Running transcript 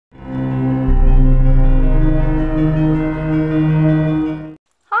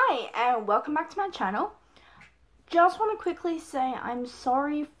welcome back to my channel. Just want to quickly say I'm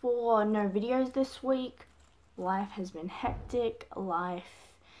sorry for no videos this week. Life has been hectic. Life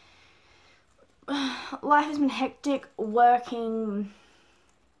has been hectic, working,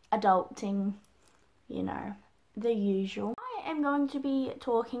 adulting, you know, the usual. I am going to be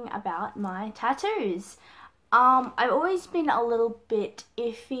talking about my tattoos. I've always been a little bit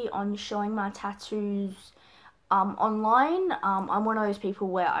iffy on showing my tattoos online. I'm one of those people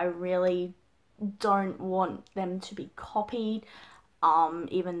where I really don't want them to be copied,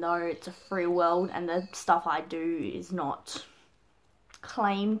 even though it's a free world and the stuff I do is not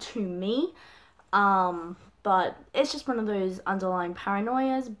claimed to me. But it's just one of those underlying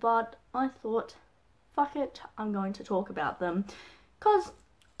paranoias, but I thought, fuck it, I'm going to talk about them, because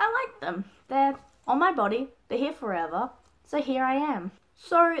I like them. They're on my body, they're here forever, so here I am.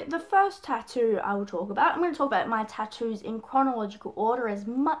 So the first tattoo I will talk about, I'm going to talk about my tattoos in chronological order as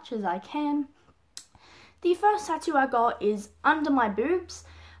much as I can. The first tattoo I got is under my boobs.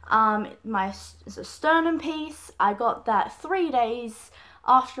 It's a sternum piece. I got that 3 days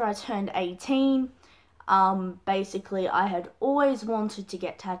after I turned 18. Basically, I had always wanted to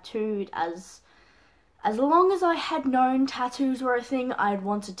get tattooed. As long as I had known tattoos were a thing, I had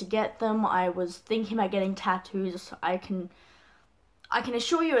wanted to get them. I was thinking about getting tattoos. I can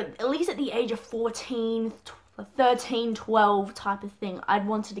assure you, at least at the age of 14, 13, 12 type of thing, I'd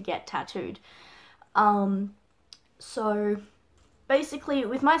wanted to get tattooed. So basically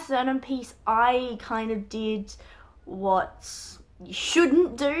with my sternum piece, I kind of did what you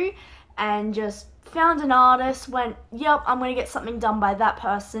shouldn't do and just found an artist, went, yep, I'm going to get something done by that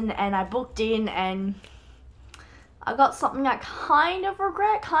person, and I booked in, and I got something I kind of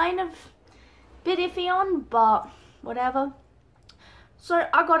regret, kind of bit iffy on, but whatever. So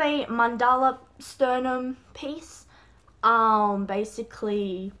I got a mandala sternum piece.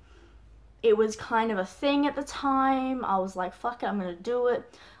 Basically, it was kind of a thing at the time. I was like, fuck it, I'm gonna do it.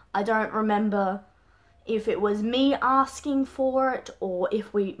 I don't remember if it was me asking for it or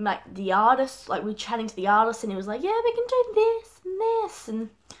if we, like, the artist, like, we chatting to the artist and he was like, yeah, we can do this and this and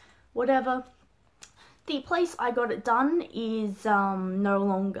whatever. The place I got it done is no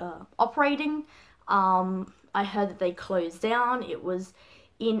longer operating. I heard that they closed down. It was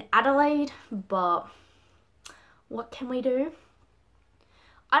in Adelaide, but what can we do?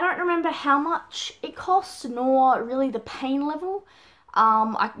 I don't remember how much it cost, nor really the pain level.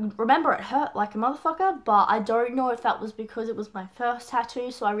 I remember it hurt like a motherfucker, but I don't know if that was because it was my first tattoo,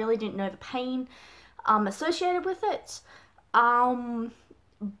 so I really didn't know the pain associated with it.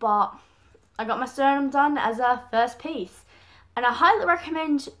 But I got my sternum done as a first piece, and I highly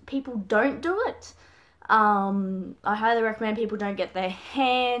recommend people don't do it. I highly recommend people don't get their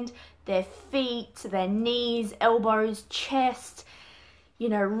hand, their feet, their knees, elbows, chest, you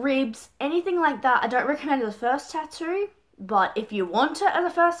know, ribs, anything like that. I don't recommend it as a first tattoo, but if you want it as a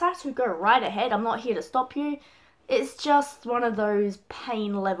first tattoo, go right ahead. I'm not here to stop you. It's just one of those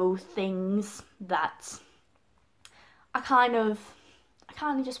pain level things that I kind of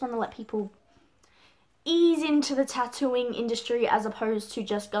just want to let people ease into the tattooing industry as opposed to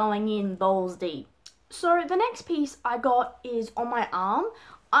just going in balls deep. So the next piece I got is on my arm.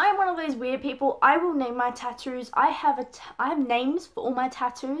 I'm one of those weird people. I will name my tattoos. I have names for all my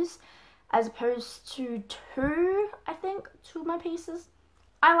tattoos as opposed to two of my pieces.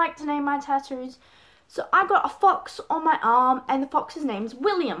 I like to name my tattoos. So I got a fox on my arm, and the fox's name's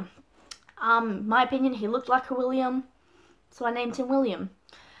William. My opinion, he looked like a William, so I named him William.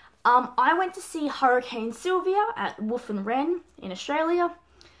 I went to see Hurricane Sylvia at Wolf and Wren in Australia.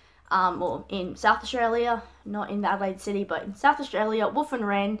 Or in South Australia, not in the Adelaide City, but in South Australia, Wolf and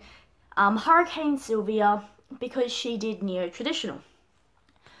Wren, Hurricane Sylvia, because she did neo-traditional.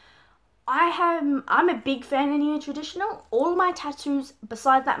 I'm a big fan of neo-traditional. All my tattoos,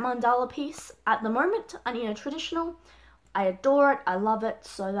 beside that mandala piece, at the moment, are neo-traditional. I adore it, I love it,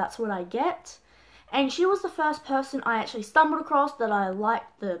 so that's what I get. And she was the first person I actually stumbled across that I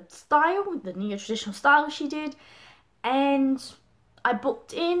liked the style, the neo-traditional style she did, and I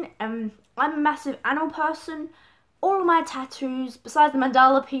booked in, and I'm a massive animal person. All of my tattoos, besides the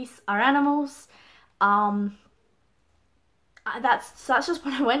mandala piece, are animals. That's just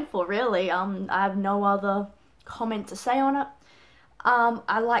what I went for, really. I have no other comment to say on it.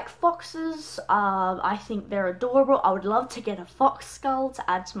 I like foxes. I think they're adorable. I would love to get a fox skull to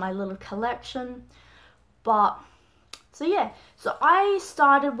add to my little collection. But, so yeah. So I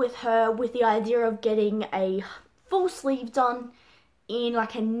started with her with the idea of getting a full sleeve done in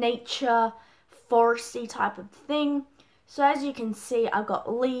like a nature foresty type of thing. So as you can see, I've got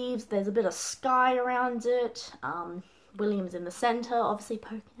leaves, there's a bit of sky around it, William's in the center, obviously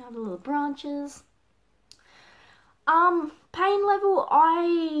poking out the little branches. Pain level,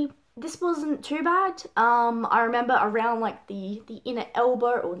 this wasn't too bad. I remember around like the inner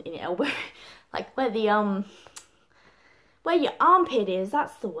elbow, or inner elbow, like where the where your armpit is,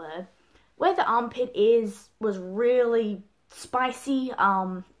 that's the word. Where the armpit is was really spicy.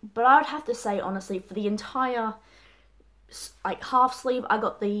 But I would have to say honestly, for the entire like half sleeve, I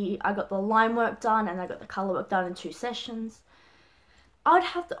got the line work done and I got the color work done in 2 sessions. I would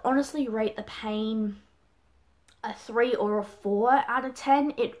have to honestly rate the pain a 3 or a 4 out of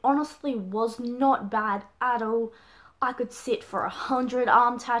 10. It honestly was not bad at all. I could sit for 100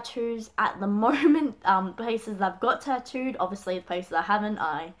 arm tattoos at the moment. Places I've got tattooed, obviously the places I haven't,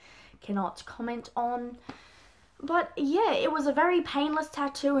 I cannot comment on. But yeah, it was a very painless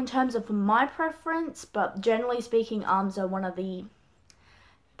tattoo in terms of my preference, but generally speaking, arms are one of the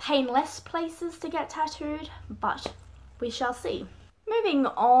painless places to get tattooed, but we shall see. Moving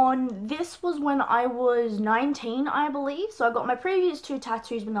on, this was when I was 19, I believe. So I got my previous 2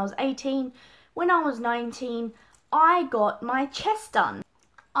 tattoos when I was 18. When I was 19, I got my chest done.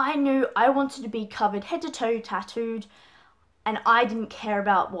 I knew I wanted to be covered head to toe tattooed, and I didn't care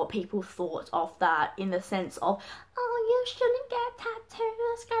about what people thought of that, in the sense of, oh, you shouldn't get tattoos,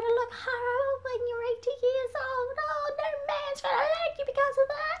 it's gonna look horrible when you're 80 years old, oh, no man's gonna like you because of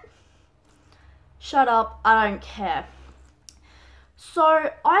that. Shut up, I don't care. So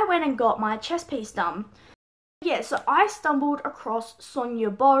I went and got my chest piece done. Yeah, so I stumbled across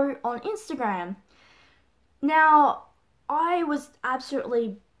Sonia Beau on Instagram. Now, I was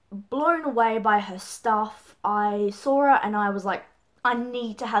absolutely blown away by her stuff. I saw her and I was like, I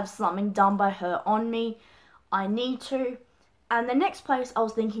need to have something done by her on me. I need to. And the next place I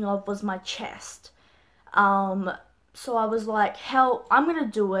was thinking of was my chest. So I was like, hell, I'm gonna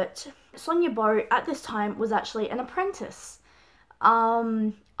do it. Sonia Beau at this time was actually an apprentice.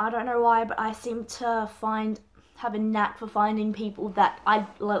 I don't know why, but I seem to have a knack for finding people that I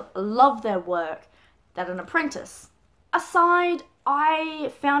love their work, that an apprentice. Aside,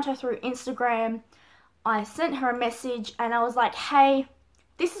 I found her through Instagram. I sent her a message and I was like, hey,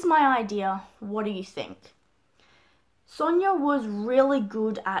 this is my idea. What do you think? Sonia was really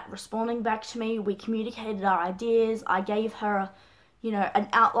good at responding back to me. We communicated our ideas. I gave her, an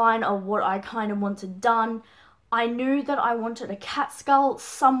outline of what I kind of wanted done. I knew that I wanted a cat skull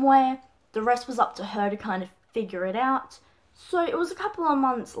somewhere. The rest was up to her to kind of figure it out. So it was a couple of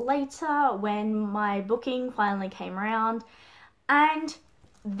months later when my booking finally came around, and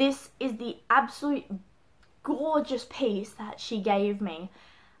this is the absolute gorgeous piece that she gave me.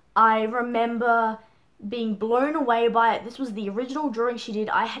 I remember being blown away by it. This was the original drawing she did.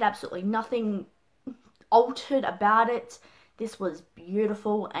 I had absolutely nothing altered about it. This was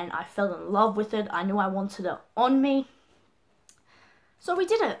beautiful and I fell in love with it. I knew I wanted it on me. So we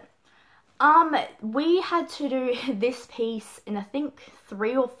did it. We had to do this piece in I think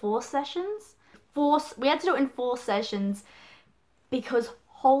 3 or 4 sessions. We had to do it in 4 sessions because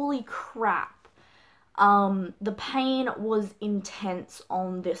holy crap, the pain was intense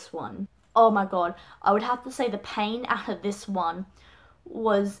on this one. Oh my god, I would have to say the pain out of this one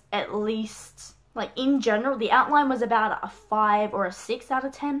was at least, like in general, the outline was about a 5 or a 6 out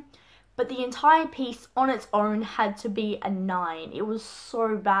of 10. But the entire piece on its own had to be a 9. It was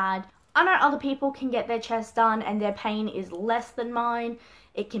so bad. I know other people can get their chest done and their pain is less than mine.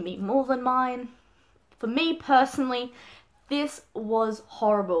 It can be more than mine. For me personally, this was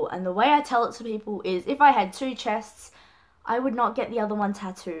horrible. And the way I tell it to people is if I had 2 chests, I would not get the other one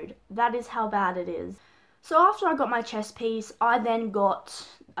tattooed. That is how bad it is. So after I got my chest piece, I then got,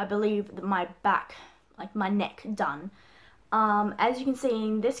 I believe, my back, like my neck done. As you can see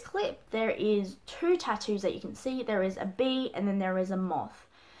in this clip, there is 2 tattoos that you can see. There is a bee and then there is a moth.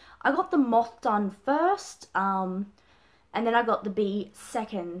 I got the moth done first, and then I got the bee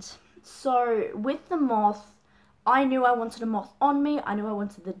second. So with the moth, I knew I wanted a moth on me. I knew I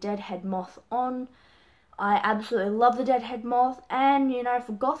wanted the deadhead moth on. I absolutely love the deadhead moth, and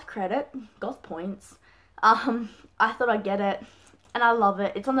for goth credit, goth points, I thought I'd get it, and I love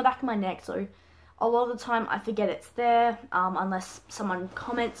it. It's on the back of my neck, so a lot of the time I forget it's there, unless someone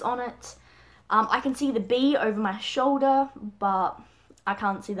comments on it. I can see the bee over my shoulder, but I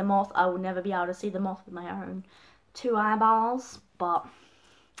can't see the moth. I will never be able to see the moth with my own 2 eyeballs, but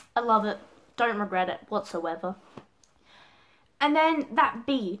I love it. Don't regret it whatsoever. And then that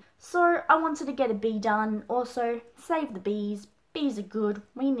bee. So I wanted to get a bee done. Also, save the bees. Bees are good.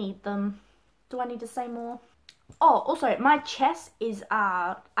 We need them. Do I need to say more? Oh, also, my chest is,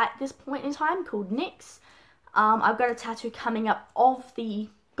 at this point in time, called Nyx. I've got a tattoo coming up of the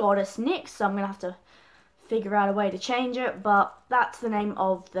goddess Nyx, so I'm going to have to figure out a way to change it, but that's the name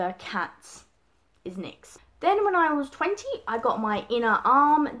of the cat, is Nyx. Then when I was 20, I got my inner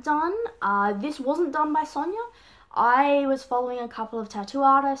arm done. This wasn't done by Sonia. I was following a couple of tattoo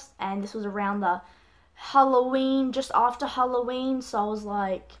artists, and this was around the Halloween, just after Halloween, so I was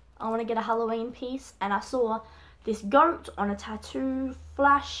like, I want to get a Halloween piece, and I saw this goat on a tattoo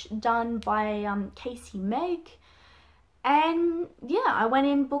flash done by Casey Meg, and yeah, I went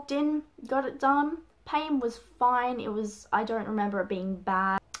in, booked in, got it done. Pain was fine. It was, I don't remember it being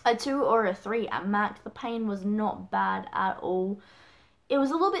bad. A 2 or a 3 at max. The pain was not bad at all. It was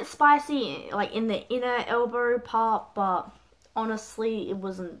a little bit spicy, like in the inner elbow part, but honestly, it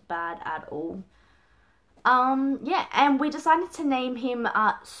wasn't bad at all. Yeah, and we decided to name him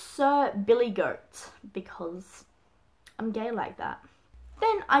Sir Billy Goat, because I'm gay like that.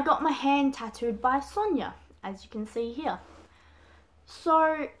 Then I got my hand tattooed by Sonia, as you can see here.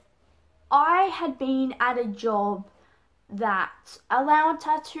 So I had been at a job that allowed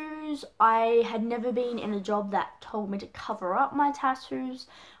tattoos. I had never been in a job that told me to cover up my tattoos.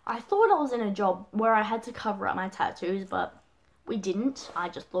 I thought I was in a job where I had to cover up my tattoos, but we didn't. I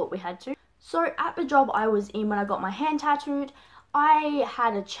just thought we had to. So at the job I was in when I got my hand tattooed, I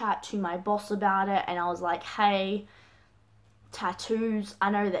had a chat to my boss about it, and I was like, hey, tattoos,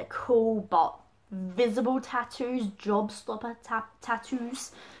 I know they're cool, but visible tattoos, job stopper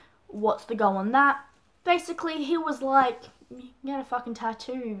tattoos, what's the go on that? Basically, he was like, get a fucking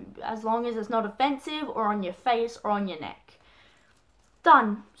tattoo as long as it's not offensive or on your face or on your neck.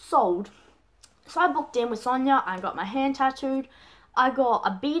 Done. Sold. So I booked in with Sonia. I got my hand tattooed. I got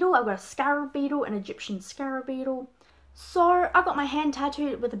a beetle. I got a scarab beetle, an Egyptian scarab beetle. So I got my hand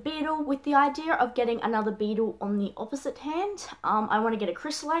tattooed with a beetle with the idea of getting another beetle on the opposite hand. I want to get a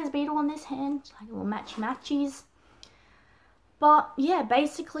crystallized beetle on this hand, like a little matchies. But yeah,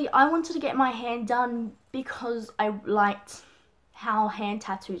 basically I wanted to get my hand done because I liked how hand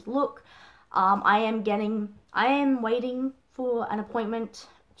tattoos look. I am waiting for an appointment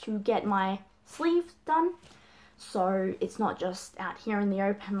to get my sleeve done, so it's not just out here in the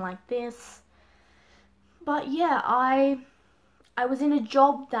open like this. But yeah, I was in a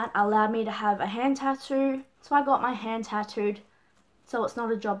job that allowed me to have a hand tattoo, so I got my hand tattooed, so it's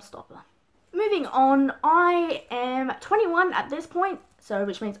not a job stopper. Moving on, I am 21 at this point, so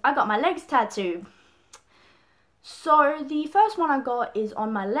which means I got my legs tattooed. So the first one I got is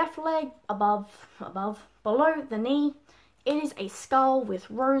on my left leg, below the knee. It is a skull with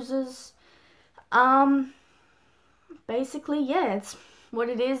roses. Basically, yeah, it's what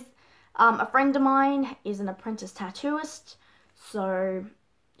it is. A friend of mine is an apprentice tattooist, so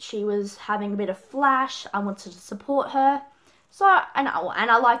she was having a bit of flash. I wanted to support her. So, and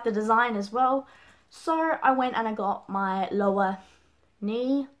I like the design as well. So I went and I got my lower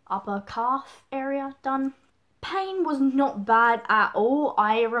knee, upper calf area done. Pain was not bad at all.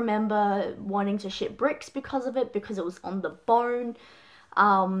 I remember wanting to shit bricks because of it, because it was on the bone.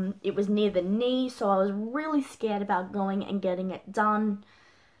 It was near the knee, so I was really scared about going and getting it done.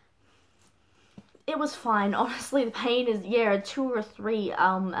 It was fine. Honestly, the pain is, yeah, a 2 or 3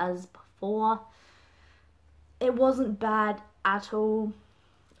 as before. It wasn't bad at all.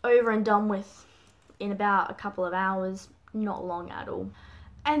 Over and done with in about a couple of hours. Not long at all.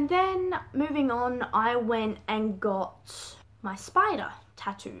 And then moving on, I went and got my spider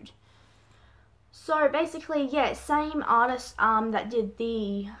tattooed. So basically, yeah, same artist that did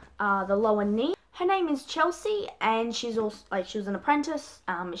the lower knee. Her name is Chelsea, and she's also, like, she was an apprentice.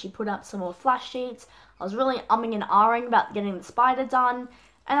 She put up some more flash sheets. I was really umming and ahhing about getting the spider done,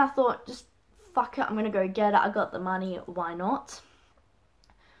 and I thought, just fuck it, I'm gonna go get it. I got the money, why not?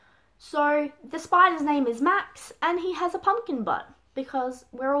 So the spider's name is Max, and he has a pumpkin butt, because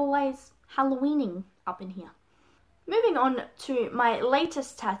we're always Halloweening up in here. Moving on to my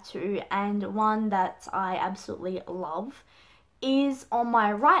latest tattoo, and one that I absolutely love, is on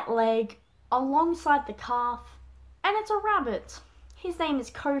my right leg alongside the calf, and it's a rabbit. His name is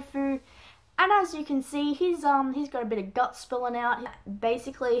Kofu, and as you can see, he's got a bit of gut spilling out.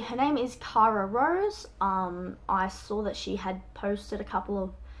 Basically, her name is Cara Rose. I saw that she had posted a couple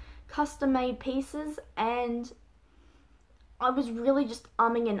of custom-made pieces, and I was really just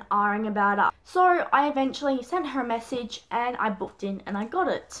umming and ahhing about it. So I eventually sent her a message, and I booked in, and I got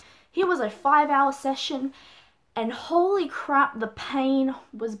it. It was a 5-hour session, and holy crap, the pain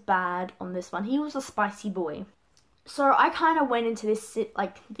was bad on this one. He was a spicy boy. So I kind of went into this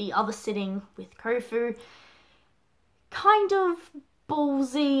the other sitting with Kofu, kind of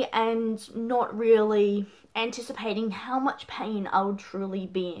ballsy and not really anticipating how much pain I would truly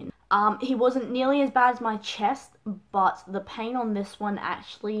be in. He wasn't nearly as bad as my chest, but the pain on this one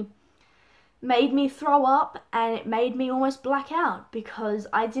actually made me throw up, and it made me almost black out because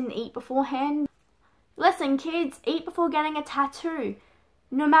I didn't eat beforehand. Listen kids, eat before getting a tattoo.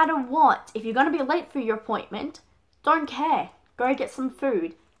 No matter what, if you're going to be late for your appointment, don't care. Go get some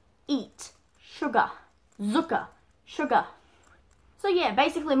food. Eat. Sugar. Zucker. Sugar. So yeah,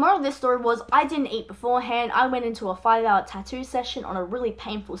 basically moral of this story was I didn't eat beforehand. I went into a 5-hour tattoo session on a really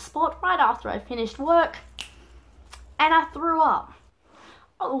painful spot right after I finished work. And I threw up.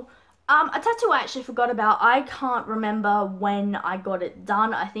 Oh, a tattoo I actually forgot about. I can't remember when I got it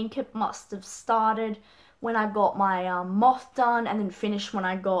done. I think it must have started when I got my moth done and then finished when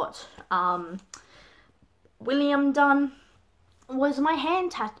I got William done. Was my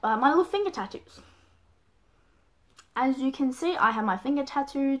my little finger tattoos. As you can see, I have my finger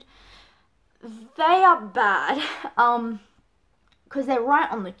tattooed. They are bad, because they're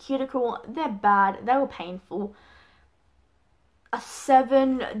right on the cuticle. They're bad. They were painful. A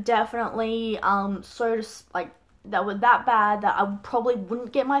 7 definitely, they were that bad that I probably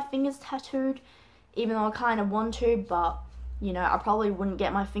wouldn't get my fingers tattooed, even though I kind of want to, but, you know, I probably wouldn't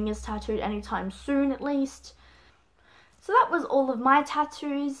get my fingers tattooed anytime soon, at least. So that was all of my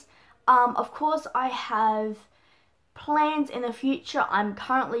tattoos. Of course, I have plans in the future. I'm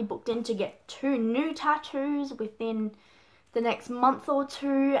currently booked in to get 2 new tattoos within the next month or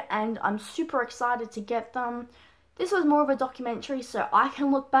 2, and I'm super excited to get them. This was more of a documentary, so I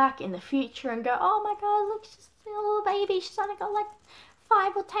can look back in the future and go, oh my god, look, she's a little baby, she's only got like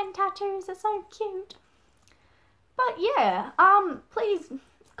 5 or 10 tattoos, they're so cute. But yeah, please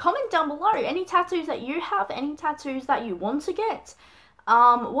comment down below any tattoos that you have, any tattoos that you want to get,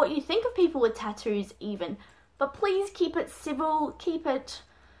 what you think of people with tattoos even. But please keep it civil, keep it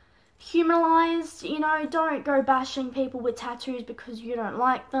humanized, you know, don't go bashing people with tattoos because you don't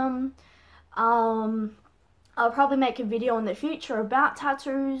like them. I'll probably make a video in the future about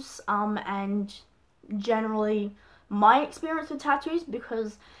tattoos, and generally my experience with tattoos,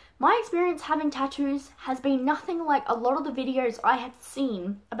 because my experience having tattoos has been nothing like a lot of the videos I have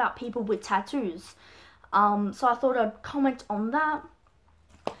seen about people with tattoos. So I thought I'd comment on that.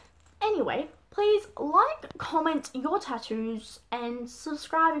 Anyway, please like, comment your tattoos, and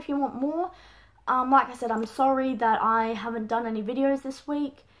subscribe if you want more. Like I said, I'm sorry that I haven't done any videos this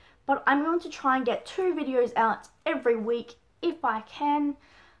week, but I'm going to try and get 2 videos out every week if I can.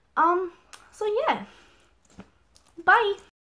 So yeah, bye!